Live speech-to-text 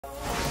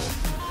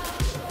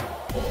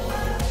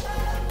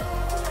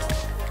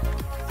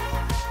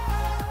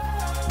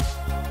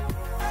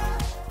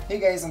Hey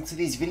guys, on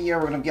today's video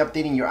we're going to be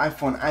updating your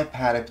iPhone,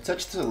 iPad, iPod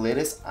Touch to the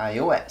latest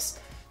iOS.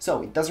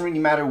 So it doesn't really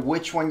matter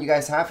which one you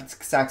guys have, it's the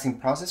exact same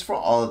process for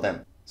all of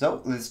them.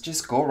 So let's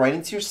just go right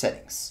into your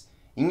settings.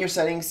 In your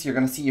settings, you're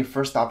going to see your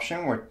first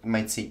option where it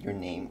might say your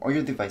name or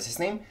your device's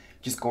name.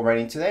 Just go right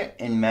into there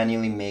and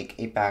manually make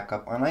a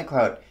backup on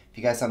iCloud. If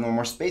you guys have no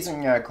more space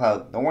on your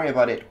iCloud, don't worry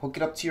about it. Hook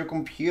it up to your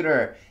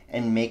computer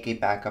and make a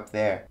backup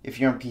there. If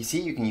you're on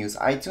PC, you can use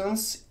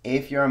iTunes.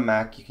 If you're on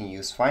Mac, you can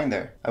use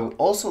Finder. I would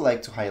also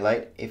like to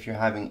highlight, if you're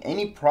having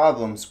any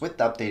problems with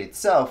the update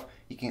itself,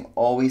 you can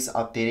always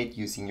update it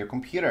using your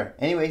computer.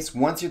 Anyways,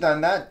 once you're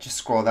done that, just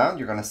scroll down.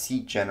 You're gonna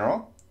see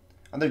General.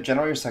 Under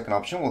General, your second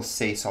option will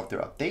say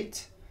Software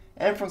Update.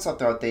 And from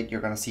Software Update,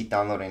 you're gonna see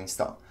Download and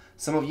Install.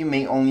 Some of you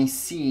may only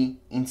see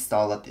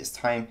Install at this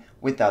time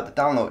without the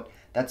download.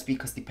 That's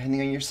because depending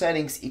on your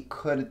settings, it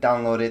could have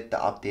downloaded the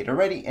update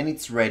already and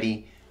it's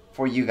ready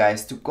for you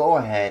guys to go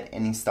ahead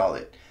and install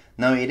it.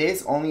 Now it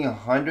is only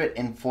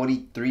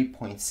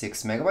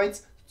 143.6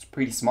 megabytes. It's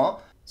pretty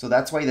small. So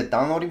that's why the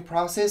downloading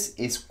process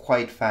is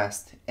quite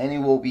fast, and it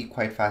will be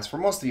quite fast for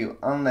most of you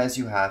unless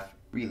you have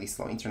really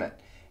slow internet.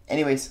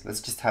 Anyways,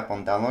 let's just tap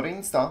on download and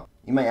install.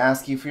 You might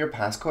ask you for your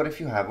passcode if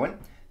you have one.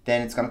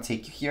 Then it's gonna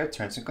take you here,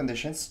 terms and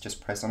conditions.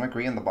 Just press on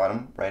agree on the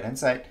bottom right hand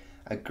side.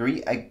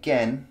 Agree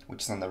again,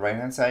 which is on the right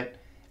hand side,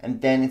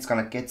 and then it's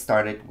gonna get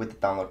started with the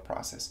download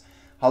process.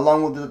 How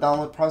long will the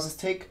download process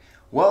take?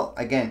 Well,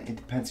 again, it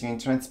depends on your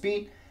internet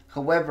speed.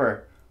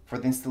 However, for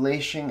the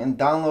installation and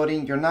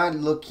downloading, you're not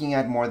looking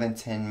at more than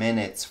 10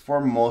 minutes for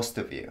most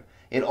of you.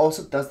 It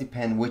also does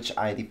depend which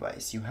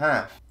iDevice you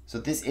have. So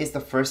this is the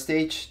first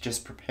stage,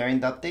 just preparing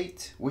the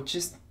update, which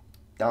is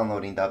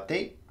downloading the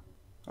update.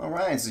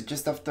 Alright, so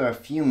just after a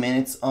few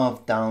minutes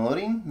of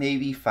downloading,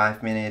 maybe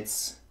 5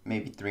 minutes,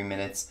 maybe 3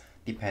 minutes,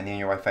 depending on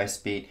your Wi-Fi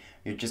speed,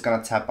 you're just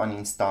gonna tap on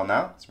install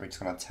now. So we're just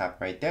gonna tap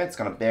right there. It's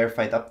gonna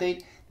verify the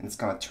update, and it's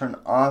gonna turn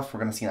off.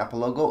 We're gonna see an Apple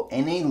logo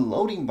and a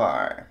loading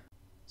bar.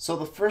 So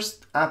the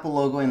first Apple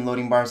logo and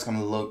loading bar is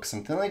gonna look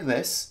something like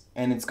this,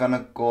 and it's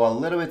gonna go a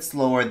little bit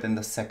slower than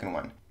the second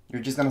one.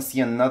 You're just gonna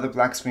see another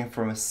black screen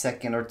for a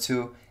second or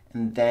two,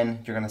 and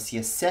then you're gonna see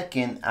a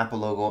second Apple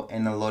logo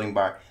and a loading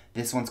bar.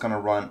 This one's gonna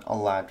run a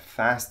lot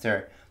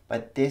faster,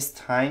 but this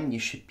time you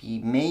should be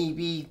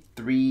maybe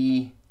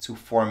 3 to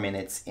 4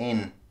 minutes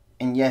in.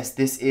 And yes,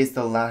 this is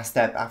the last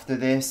step. After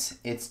this,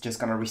 it's just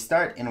gonna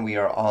restart and we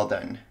are all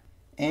done.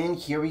 And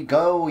here we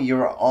go,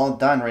 you're all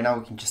done. Right now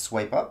we can just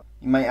swipe up.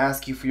 You might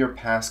ask you for your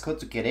passcode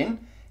to get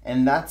in,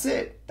 and that's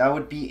it. That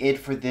would be it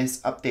for this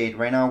update.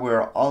 Right now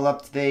we're all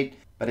up to date.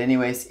 But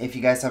anyways, if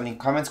you guys have any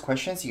comments,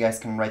 questions, you guys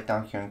can write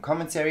down here in the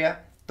comments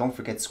area. Don't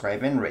forget to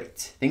subscribe and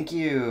rate. Thank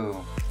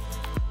you.